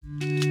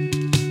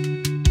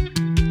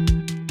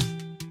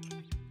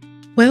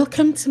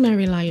Welcome to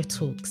Mary Laya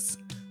Talks,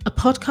 a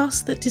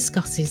podcast that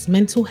discusses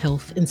mental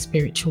health and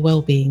spiritual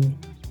well-being.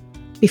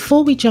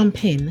 Before we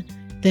jump in,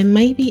 there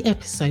may be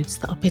episodes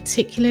that are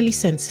particularly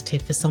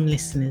sensitive for some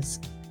listeners,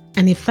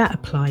 and if that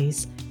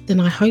applies,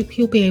 then I hope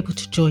you'll be able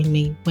to join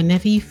me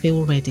whenever you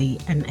feel ready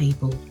and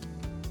able.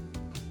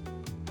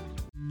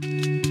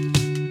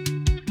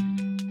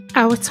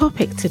 Our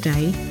topic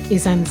today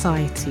is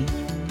anxiety,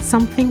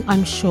 something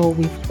I'm sure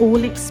we've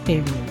all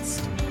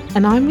experienced,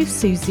 and I'm with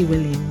Susie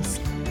Williams,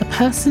 a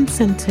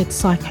person-centered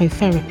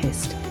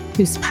psychotherapist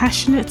who's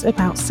passionate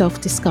about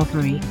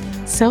self-discovery,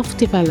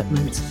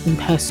 self-development and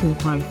personal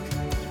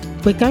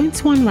growth. We're going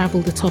to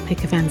unravel the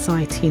topic of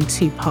anxiety in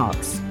two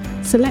parts,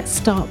 so let's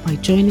start by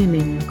joining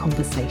in the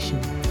conversation.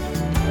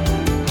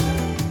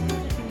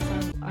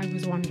 I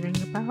was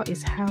wondering about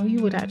is how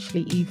you would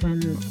actually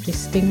even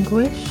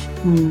distinguish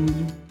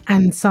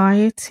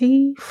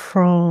anxiety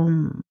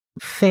from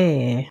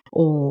fear,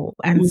 or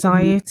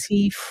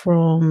anxiety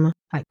from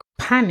like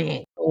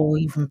panic, or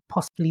even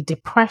possibly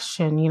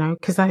depression,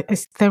 because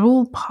they're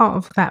all part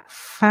of that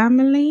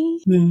family.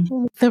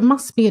 There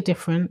must be a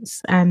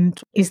difference, and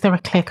is there a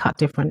clear-cut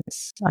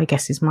difference, I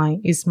guess is my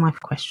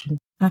question.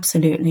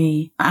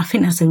 Absolutely. I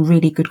think that's a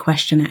really good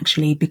question,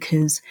 actually,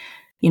 because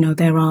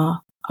there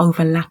are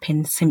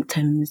overlapping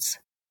symptoms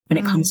when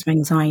it comes to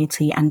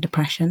anxiety and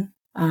depression.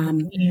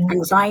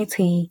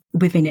 Anxiety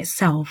within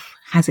itself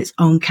has its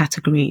own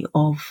category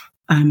of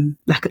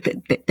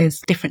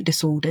there's different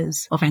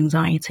disorders of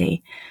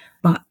anxiety,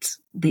 but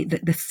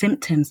the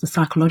symptoms, the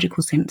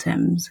psychological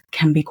symptoms,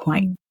 can be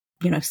quite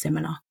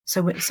similar.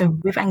 So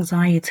with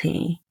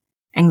anxiety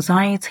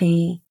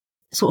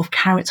sort of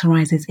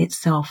characterizes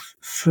itself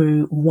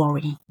through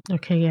worry.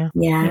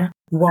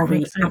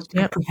 Worry,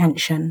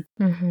 apprehension.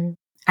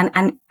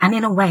 And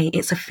in a way,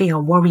 it's a fear.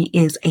 Worry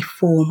is a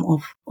form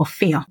of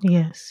fear.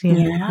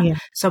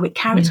 So it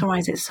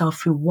characterizes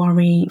itself through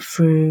worry,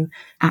 through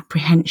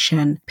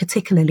apprehension,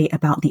 particularly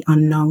about the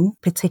unknown,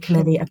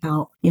 particularly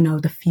about,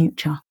 the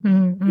future.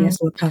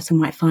 So a person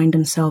might find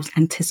themselves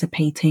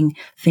anticipating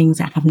things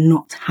that have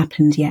not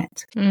happened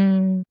yet.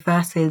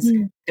 Versus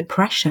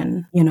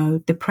depression.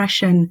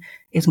 Depression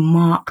is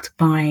marked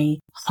by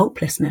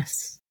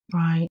hopelessness.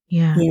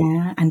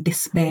 And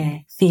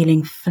despair,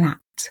 feeling flat.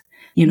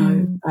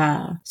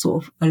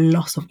 Sort of a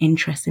loss of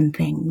interest in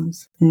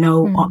things,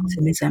 no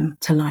optimism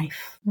to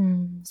life.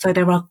 So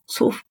there are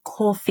sort of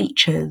core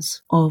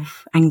features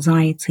of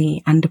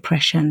anxiety and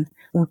depression,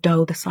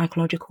 although the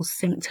psychological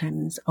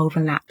symptoms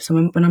overlap. So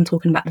when I'm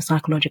talking about the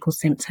psychological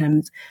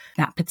symptoms,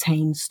 that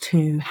pertains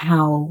to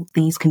how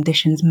these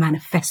conditions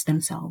manifest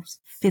themselves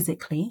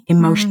physically,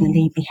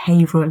 emotionally,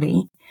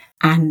 behaviorally,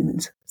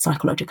 and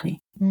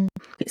psychologically.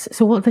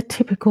 So what are the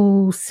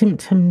typical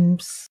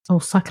symptoms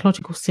or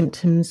psychological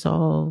symptoms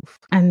of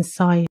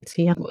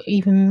anxiety,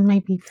 even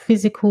maybe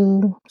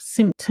physical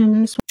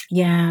symptoms?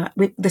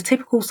 With the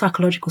typical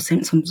psychological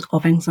symptoms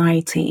of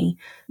anxiety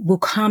will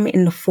come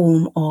in the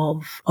form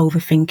of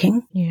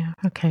overthinking.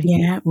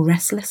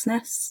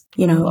 Restlessness,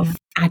 of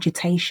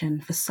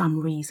agitation for some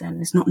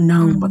reason. It's not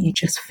known, but you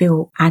just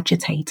feel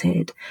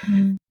agitated.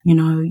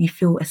 You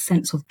feel a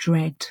sense of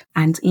dread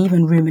and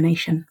even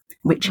rumination,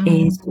 which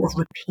is sort of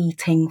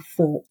repeating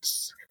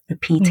thoughts,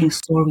 repeating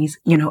stories,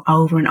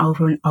 over and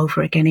over and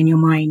over again in your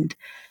mind.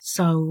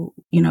 So,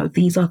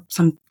 these are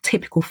some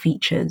typical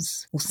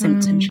features or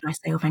symptoms, should I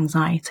say, of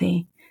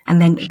anxiety.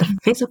 And then the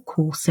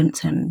physical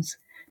symptoms,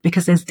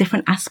 because there's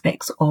different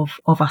aspects of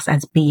us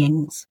as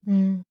beings.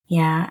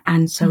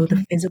 And so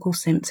the physical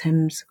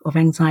symptoms of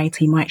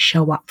anxiety might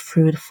show up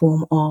through the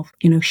form of,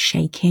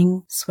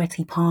 shaking,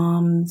 sweaty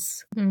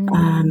palms,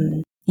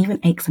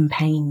 even aches and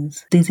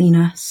pains,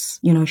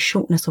 dizziness,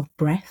 shortness of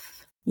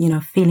breath,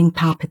 feeling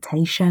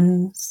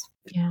palpitations,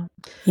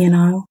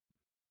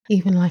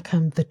 Even like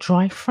the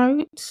dry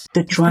throat.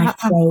 The dry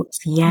throat,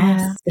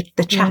 yes.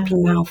 The chappy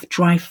mouth,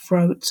 dry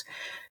throat.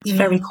 It's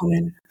very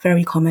common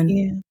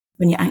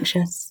when you're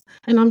anxious.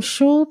 And I'm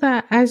sure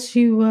that as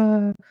you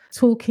were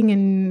talking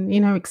and,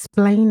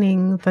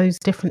 explaining those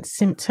different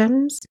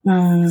symptoms,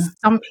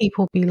 some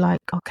people be like,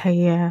 okay,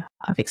 yeah,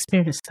 I've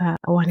experienced that.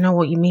 Oh, I know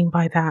what you mean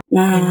by that.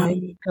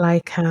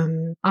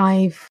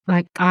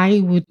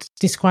 I would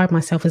describe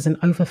myself as an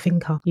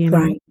overthinker,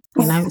 Right.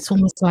 It's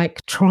almost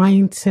like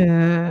trying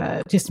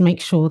to just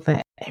make sure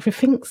that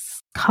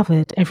everything's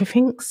covered,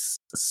 everything's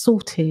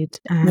sorted,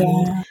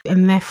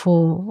 and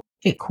therefore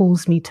it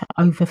calls me to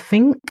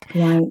overthink,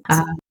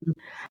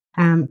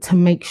 to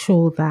make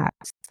sure that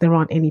there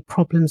aren't any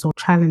problems or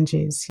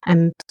challenges.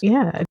 And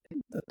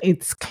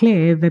it's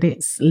clear that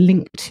it's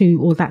linked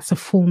to, or that's a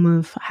form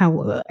of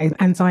how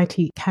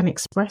anxiety can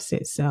express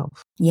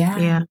itself.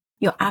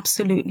 You're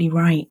absolutely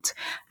right.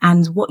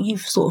 And what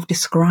you've sort of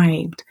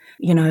described,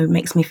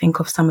 makes me think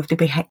of some of the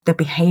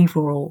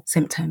behavioral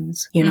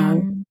symptoms,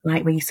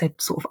 like where you said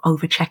sort of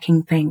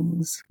over-checking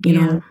things,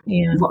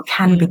 what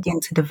can begin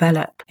to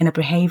develop in a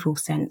behavioral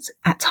sense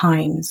at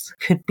times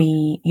could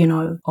be,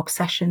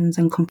 obsessions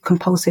and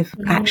compulsive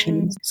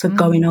actions. So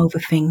going over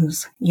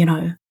things,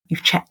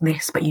 you've checked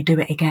this, but you do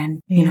it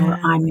again. Yeah,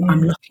 I'm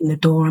locking the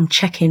door. I'm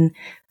checking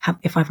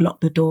if I've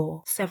locked the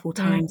door several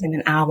times in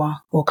an hour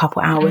or a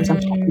couple of hours. I'm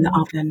checking the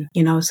oven.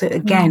 So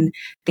again,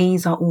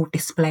 these are all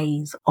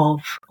displays of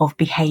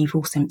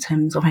behavioural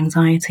symptoms of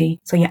anxiety.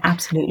 So you're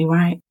absolutely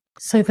right.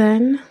 So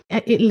then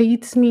it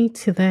leads me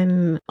to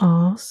then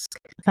ask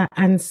that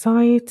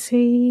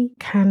anxiety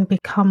can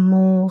become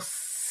more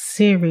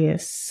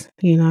serious,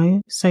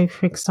 So,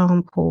 for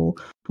example,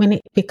 when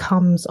it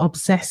becomes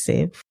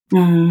obsessive,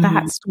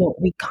 that's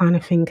what we kind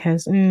of think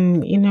as,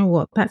 you know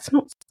what, that's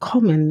not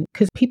common,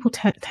 because people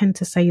tend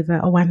to say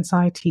that,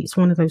 anxiety is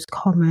one of those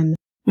common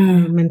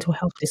mental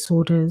health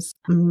disorders.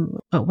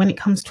 But when it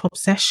comes to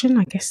obsession,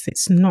 I guess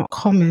it's not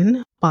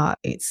common, but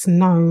it's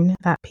known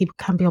that people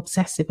can be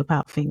obsessive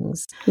about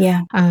things.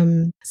 Yeah.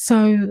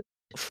 So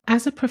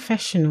as a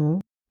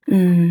professional,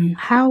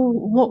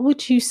 what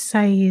would you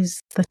say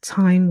is the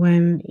time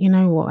when,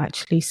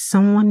 actually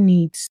someone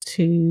needs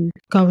to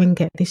go and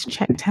get this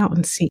checked out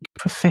and seek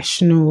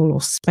professional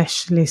or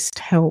specialist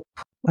help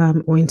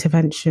or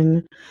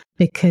intervention?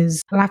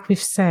 Because like we've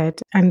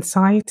said,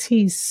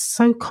 anxiety is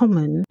so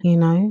common,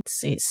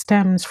 it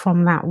stems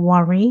from that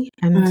worry.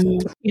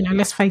 And,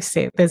 let's face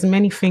it, there's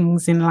many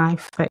things in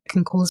life that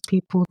can cause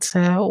people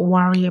to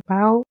worry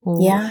about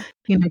or,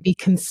 be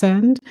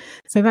concerned.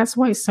 So that's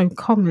why it's so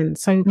common.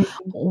 So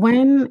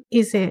when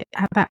is it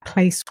at that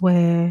place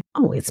where,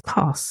 it's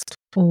past,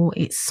 or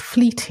it's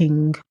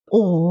fleeting,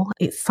 or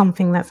it's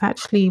something that's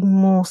actually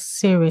more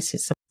serious?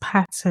 It's a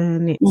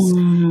pattern. It's,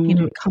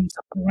 it comes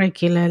up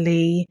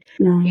regularly.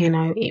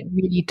 It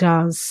really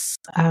does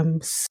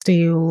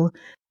steal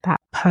that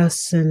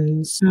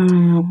person's,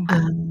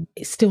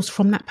 it steals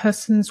from that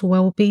person's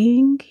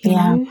well-being,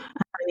 and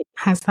it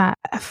has that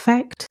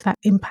effect, that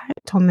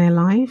impact on their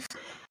life.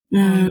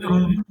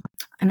 And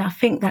I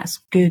think that's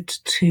good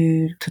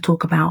to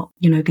talk about,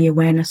 the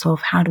awareness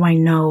of how do I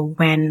know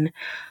when,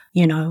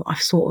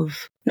 I've sort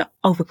of not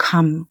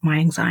overcome my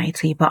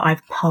anxiety, but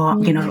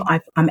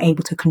I'm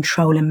able to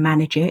control and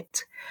manage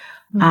it,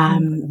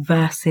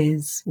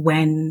 versus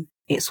when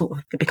it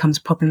becomes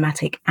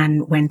problematic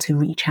and when to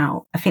reach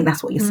out. I think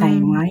that's what you're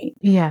saying, right?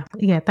 Yeah,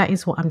 that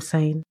is what I'm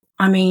saying.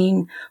 I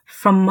mean,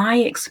 from my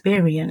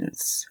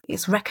experience,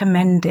 it's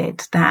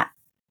recommended that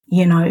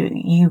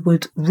you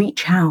would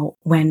reach out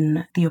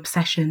when the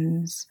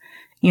obsessions,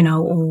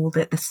 all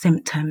the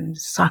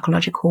symptoms,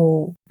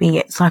 psychological, be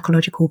it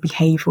psychological,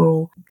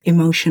 behavioral,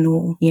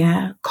 emotional,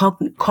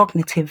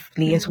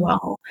 cognitively as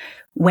well,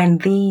 when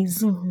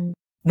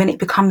it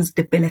becomes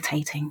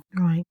debilitating.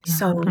 Right. Yeah.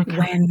 So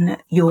when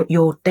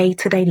your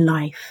day-to-day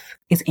life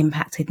is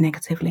impacted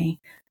negatively,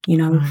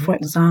 for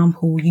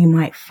example, you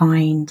might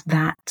find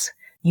that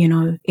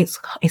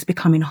it's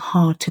becoming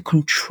hard to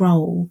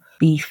control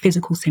the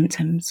physical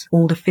symptoms,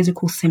 or the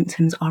physical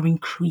symptoms are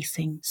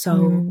increasing.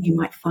 So you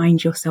might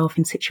find yourself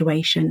in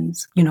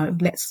situations,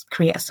 let's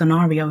create a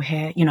scenario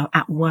here,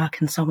 at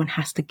work, and someone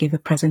has to give a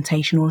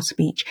presentation or a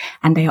speech,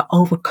 and they are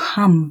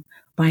overcome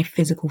by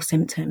physical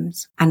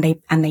symptoms, and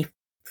they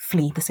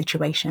flee the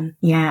situation.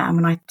 Yeah, and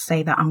when I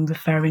say that, I'm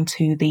referring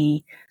to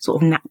the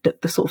sort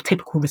of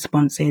typical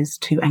responses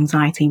to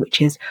anxiety,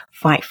 which is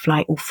fight,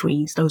 flight, or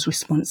freeze, those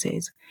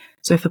responses.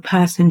 So if a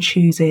person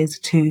chooses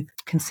to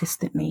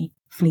consistently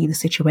flee the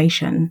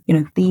situation,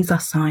 these are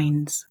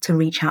signs to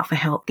reach out for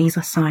help. These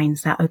are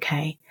signs that,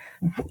 okay,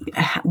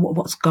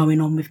 what's going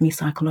on with me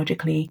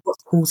psychologically?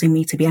 What's causing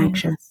me to be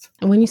anxious?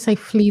 And when you say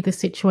flee the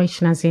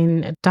situation, as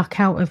in duck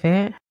out of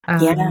it?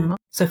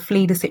 So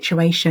flee the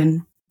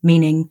situation,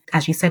 meaning,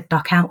 as you said,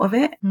 duck out of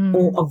it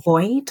or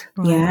avoid.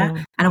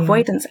 And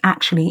avoidance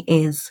actually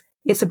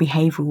it's a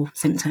behavioral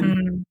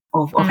symptom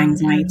of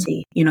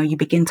anxiety. You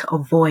begin to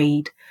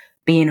avoid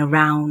being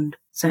around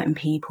certain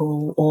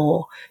people,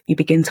 or you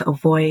begin to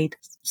avoid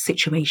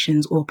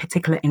situations or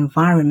particular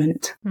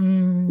environment.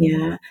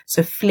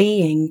 So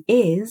fleeing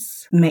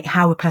is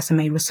how a person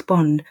may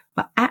respond,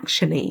 but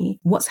actually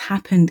what's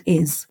happened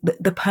is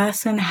that the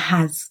person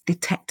has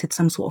detected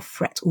some sort of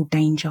threat or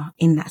danger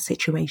in that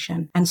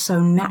situation. And so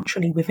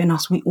naturally within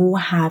us, we all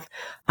have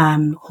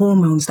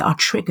hormones that are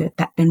triggered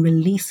that then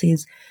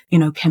releases,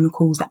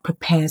 chemicals that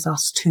prepares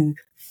us to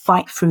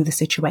fight through the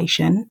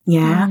situation,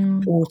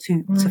 or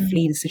to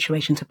flee the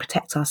situation to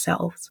protect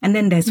ourselves. And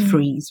then there's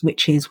freeze,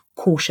 which is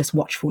cautious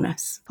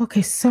watchfulness.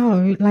 Okay,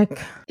 so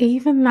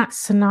even that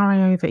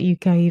scenario that you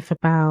gave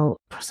about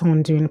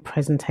someone doing a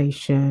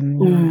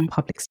presentation,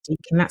 public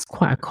speaking, that's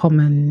quite a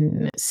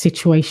common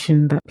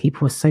situation that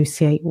people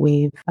associate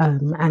with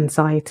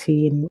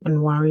anxiety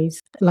and worries.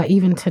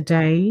 Even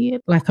today,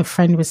 a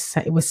friend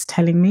was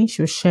telling me,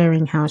 she was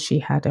sharing how she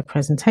had a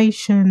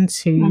presentation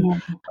to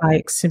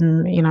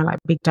some,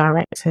 big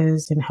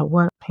directors in her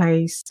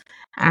workplace,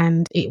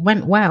 and it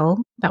went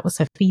well. That was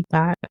her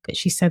feedback. But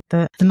she said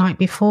that the night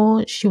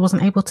before she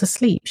wasn't able to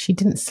sleep. She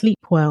didn't sleep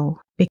well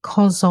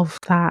because of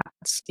that,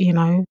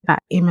 that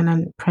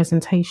imminent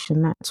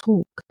presentation, that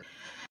talk.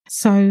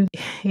 So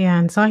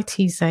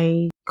anxiety is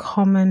a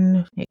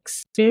common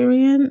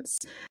experience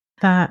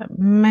that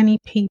many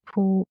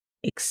people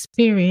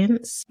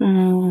experience.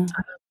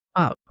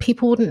 but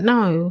people wouldn't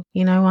know,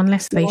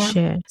 unless they Yeah.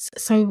 share.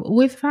 So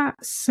with that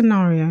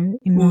scenario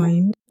in Mm.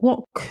 mind,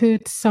 what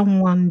could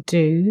someone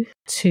do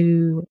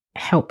to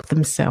help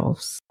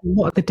themselves?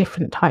 What are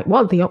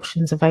the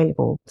options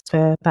available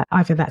for that,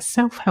 either that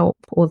self-help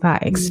or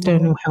that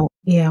external help?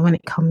 Yeah, when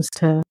it comes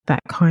to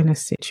that kind of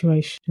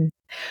situation.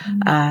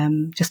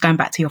 Just going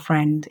back to your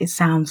friend, it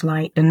sounds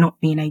like the not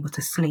being able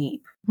to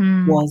sleep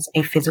was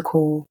a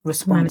physical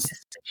response.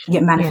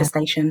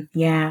 Manifestation.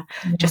 Yeah.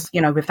 Just,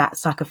 with that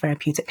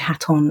psychotherapeutic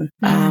hat on.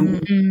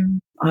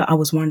 I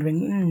was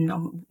wondering,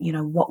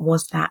 what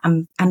was that?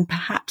 And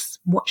perhaps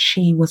what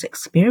she was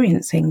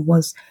experiencing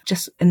was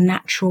just a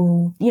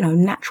natural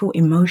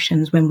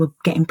emotions when we're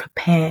getting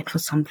prepared for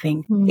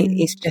something.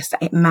 It's just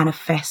that it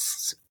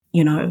manifests,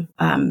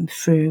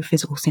 through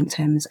physical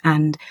symptoms,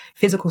 and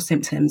physical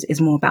symptoms is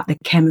more about the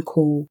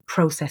chemical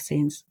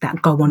processes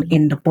that go on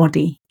in the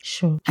body.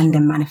 And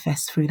then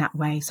manifest through that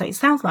way. So it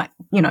sounds like,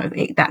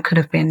 that could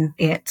have been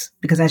it,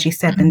 because as you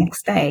said, the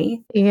next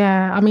day.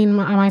 Yeah, I mean,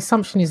 my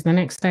assumption is the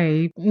next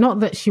day, not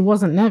that she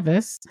wasn't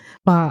nervous,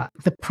 but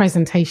the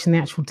presentation, the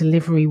actual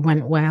delivery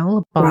went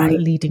well, but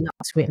leading up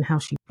to it and how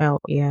she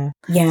felt, yeah.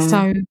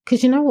 So,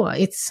 because you know what,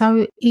 it's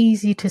so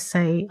easy to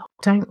say, oh,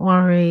 don't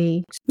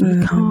worry, just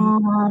be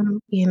calm,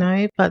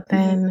 but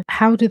then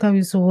how do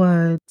those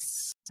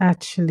words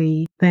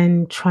actually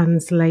then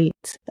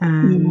translate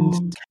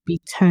and be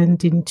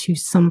turned into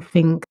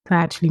something that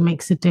actually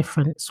makes a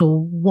difference? Or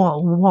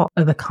what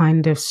are the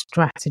kind of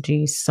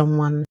strategies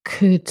someone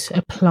could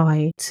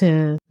apply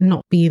to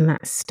not be in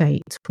that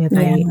state where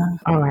they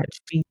are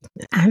actually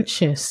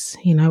anxious,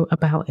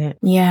 about it?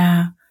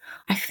 Yeah.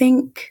 I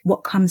think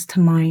what comes to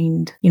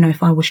mind,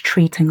 if I was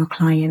treating a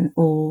client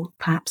or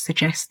perhaps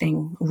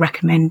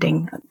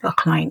recommending a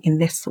client in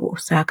this sort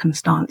of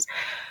circumstance,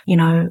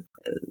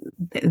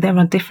 there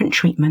are different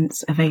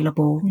treatments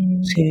available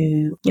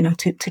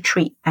to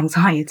treat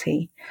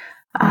anxiety,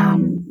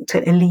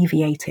 to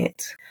alleviate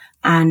it.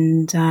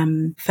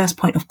 And first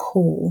point of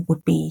call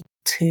would be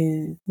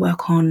to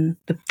work on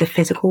the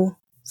physical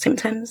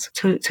symptoms,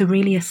 to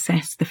really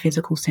assess the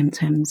physical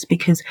symptoms,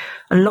 because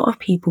a lot of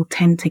people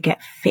tend to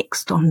get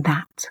fixed on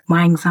that.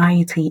 My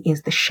anxiety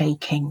is the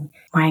shaking.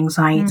 My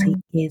anxiety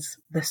is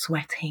the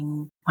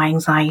sweating. My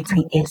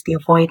anxiety is the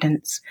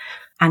avoidance.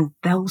 And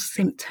those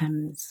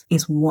symptoms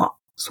is what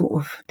sort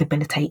of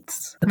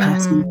debilitates the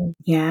person.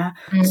 Yeah.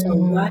 So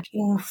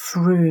working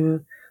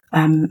through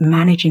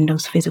managing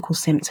those physical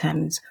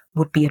symptoms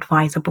would be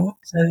advisable.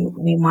 So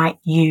we might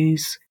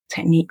use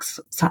techniques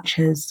such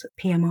as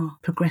PMR,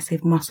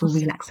 progressive muscle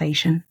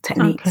relaxation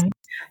techniques.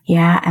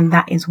 Yeah, and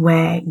that is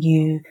where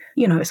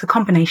it's a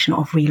combination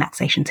of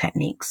relaxation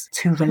techniques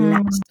to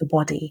relax the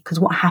body.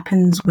 Because what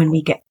happens when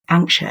we get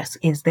anxious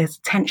is there's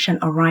tension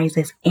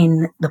arises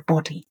in the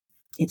body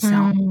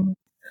itself.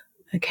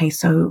 Okay,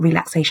 so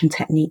relaxation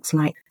techniques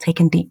like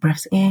taking deep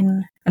breaths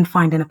in and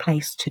finding a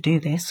place to do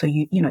this. So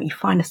you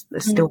find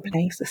a still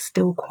place, a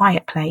still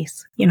quiet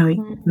place.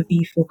 Maybe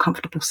you feel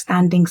comfortable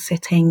standing,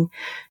 sitting,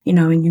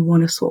 and you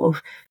want to sort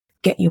of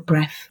get your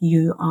breath.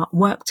 You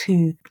work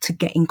to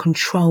get in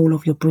control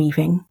of your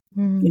breathing.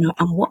 And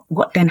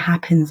what then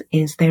happens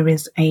is there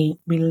is a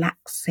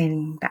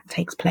relaxing that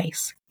takes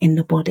place in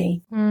the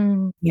body.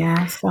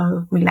 Yeah,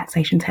 so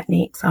relaxation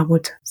techniques I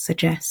would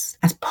suggest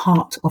as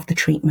part of the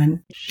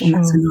treatment in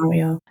that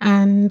scenario.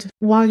 And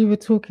while you were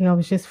talking, I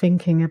was just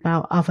thinking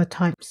about other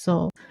types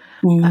of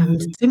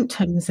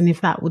symptoms, and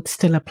if that would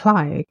still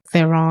apply.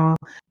 There are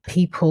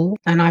people,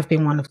 and I've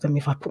been one of them,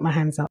 if I put my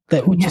hands up,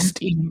 that would just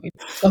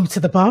go to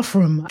the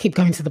bathroom, keep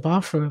going to the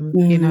bathroom,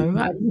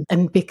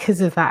 and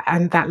because of that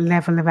and that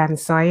level of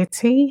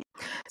anxiety.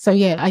 So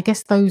yeah, I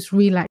guess those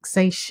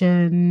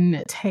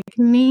relaxation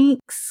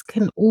techniques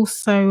can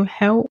also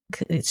help.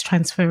 It's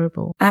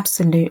transferable.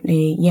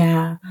 Absolutely,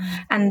 yeah.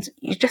 And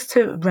just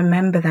to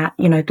remember that,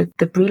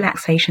 the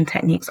relaxation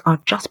techniques are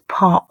just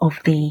part of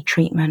the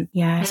treatment.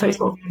 Yeah. So it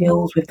sort of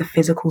deals with the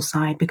physical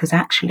side, because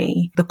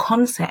actually the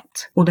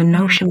concept or the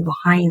notion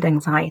behind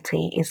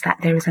anxiety is that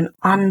there is an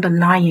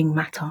underlying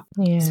matter.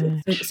 So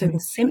the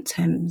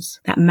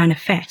symptoms that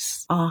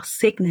manifest are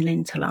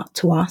signaling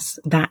to us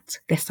that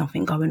there's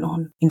something going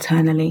on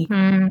internally,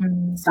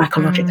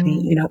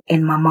 psychologically,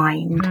 in my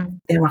mind.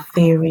 There are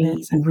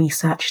theories and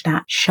research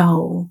that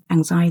show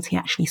anxiety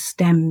actually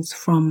stems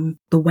from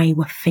the way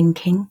we're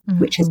thinking,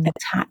 which is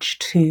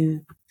attached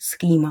to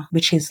schema,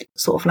 which is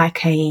sort of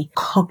like a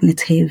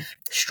cognitive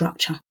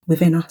structure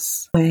within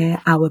us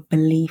where our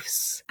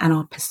beliefs and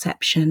our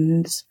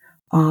perceptions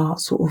are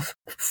sort of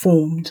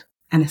formed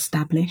and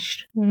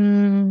established.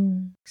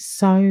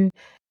 So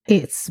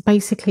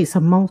it's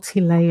a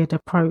multi-layered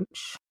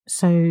approach.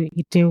 So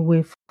you deal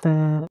with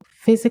the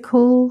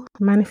physical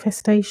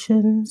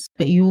manifestations,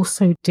 but you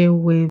also deal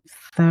with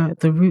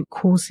the root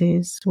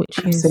causes, which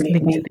is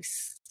linked to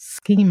this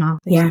schema.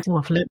 Yeah.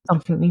 I've learned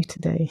something new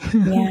today.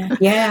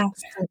 Yeah.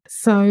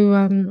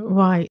 So,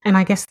 right. And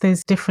I guess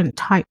there's different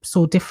types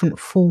or different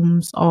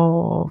forms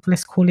of,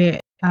 let's call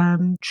it,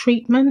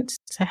 treatment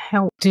to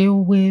help deal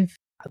with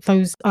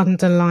those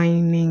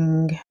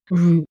underlying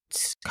root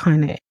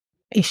kind of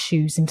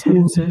issues in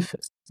terms of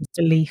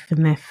belief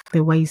and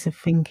their ways of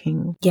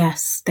thinking?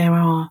 Yes, there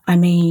are. I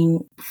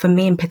mean, for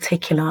me in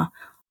particular,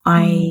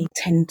 I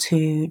tend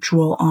to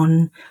draw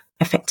on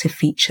effective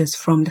features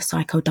from the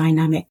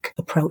psychodynamic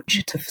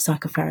approach to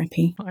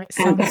psychotherapy. Oh, it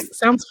And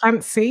sounds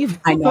fancy,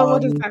 I but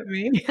what does know. that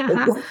mean?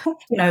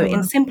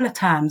 In simpler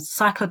terms,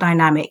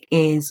 psychodynamic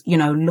is,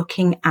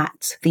 looking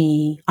at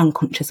the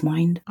unconscious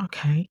mind.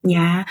 Okay.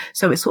 Yeah.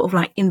 So it's sort of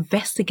like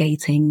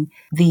investigating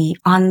the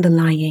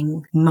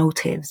underlying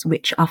motives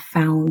which are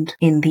found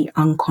in the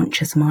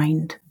unconscious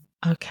mind.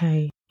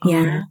 Okay. All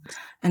Yeah. right.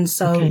 And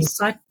so,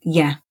 Okay.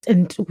 yeah.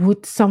 And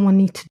would someone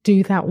need to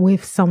do that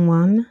with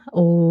someone,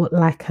 or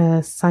like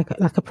a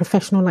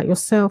professional like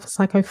yourself, a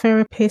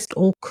psychotherapist,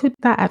 or could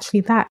that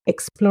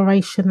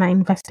exploration, that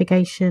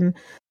investigation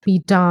be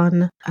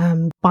done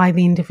by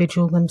the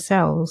individual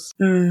themselves?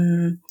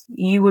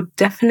 You would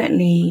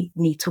definitely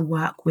need to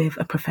work with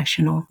a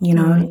professional,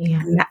 Right, yeah.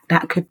 and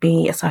that could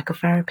be a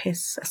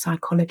psychotherapist, a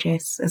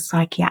psychologist, a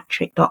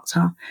psychiatric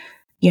doctor,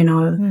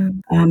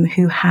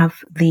 who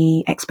have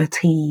the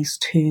expertise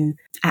to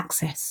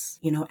access,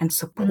 and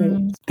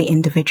support the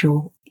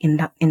individual in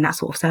that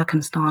sort of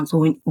circumstance,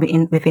 or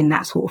within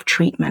that sort of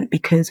treatment,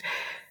 because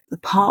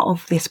part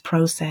of this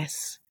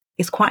process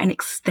is quite an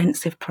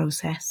extensive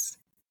process,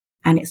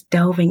 and it's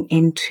delving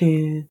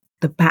into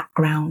the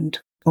background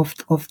of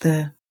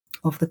the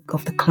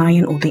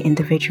client or the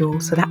individual.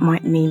 So that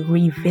might mean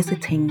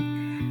revisiting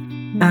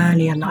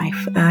earlier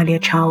life, earlier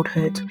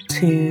childhood,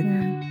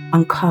 to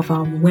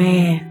uncover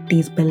where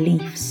these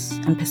beliefs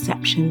and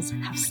perceptions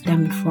have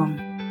stemmed from.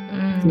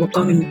 We're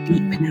going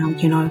deep now,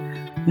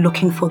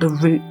 looking for the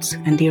roots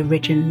and the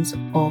origins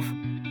of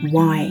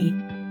why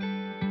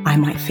I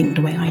might think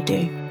the way I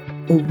do,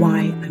 or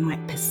why I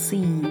might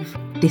perceive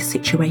this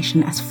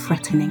situation as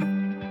threatening.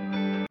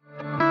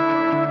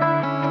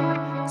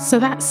 So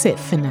that's it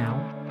for now.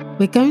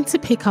 We're going to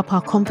pick up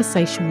our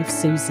conversation with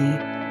Susie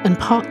and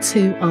part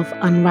 2 of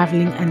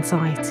Unravelling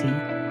Anxiety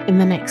in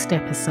the next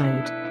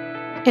episode.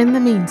 In the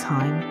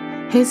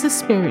meantime, here's a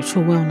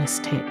spiritual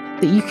wellness tip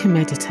that you can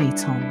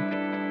meditate on.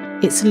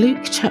 It's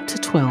Luke chapter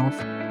 12,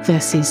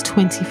 verses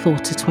 24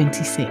 to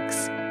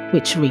 26,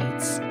 which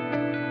reads,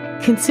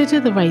 "Consider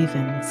the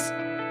ravens.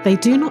 They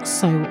do not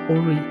sow or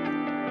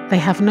reap. They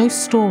have no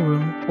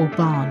storeroom or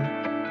barn,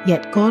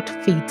 yet God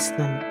feeds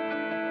them.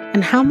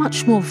 And how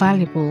much more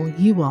valuable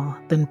you are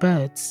than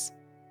birds.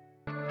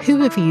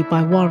 Who of you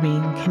by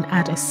worrying can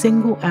add a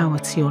single hour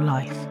to your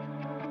life?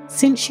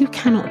 Since you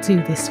cannot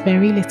do this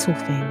very little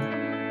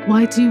thing,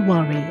 why do you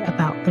worry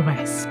about the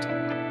rest?"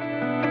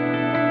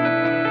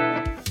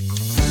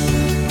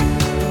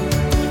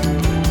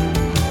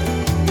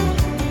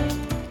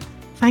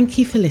 Thank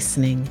you for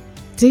listening.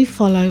 Do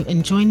follow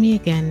and join me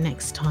again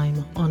next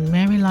time on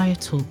Mary Lyle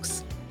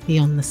Talks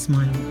Beyond the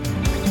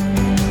Smile.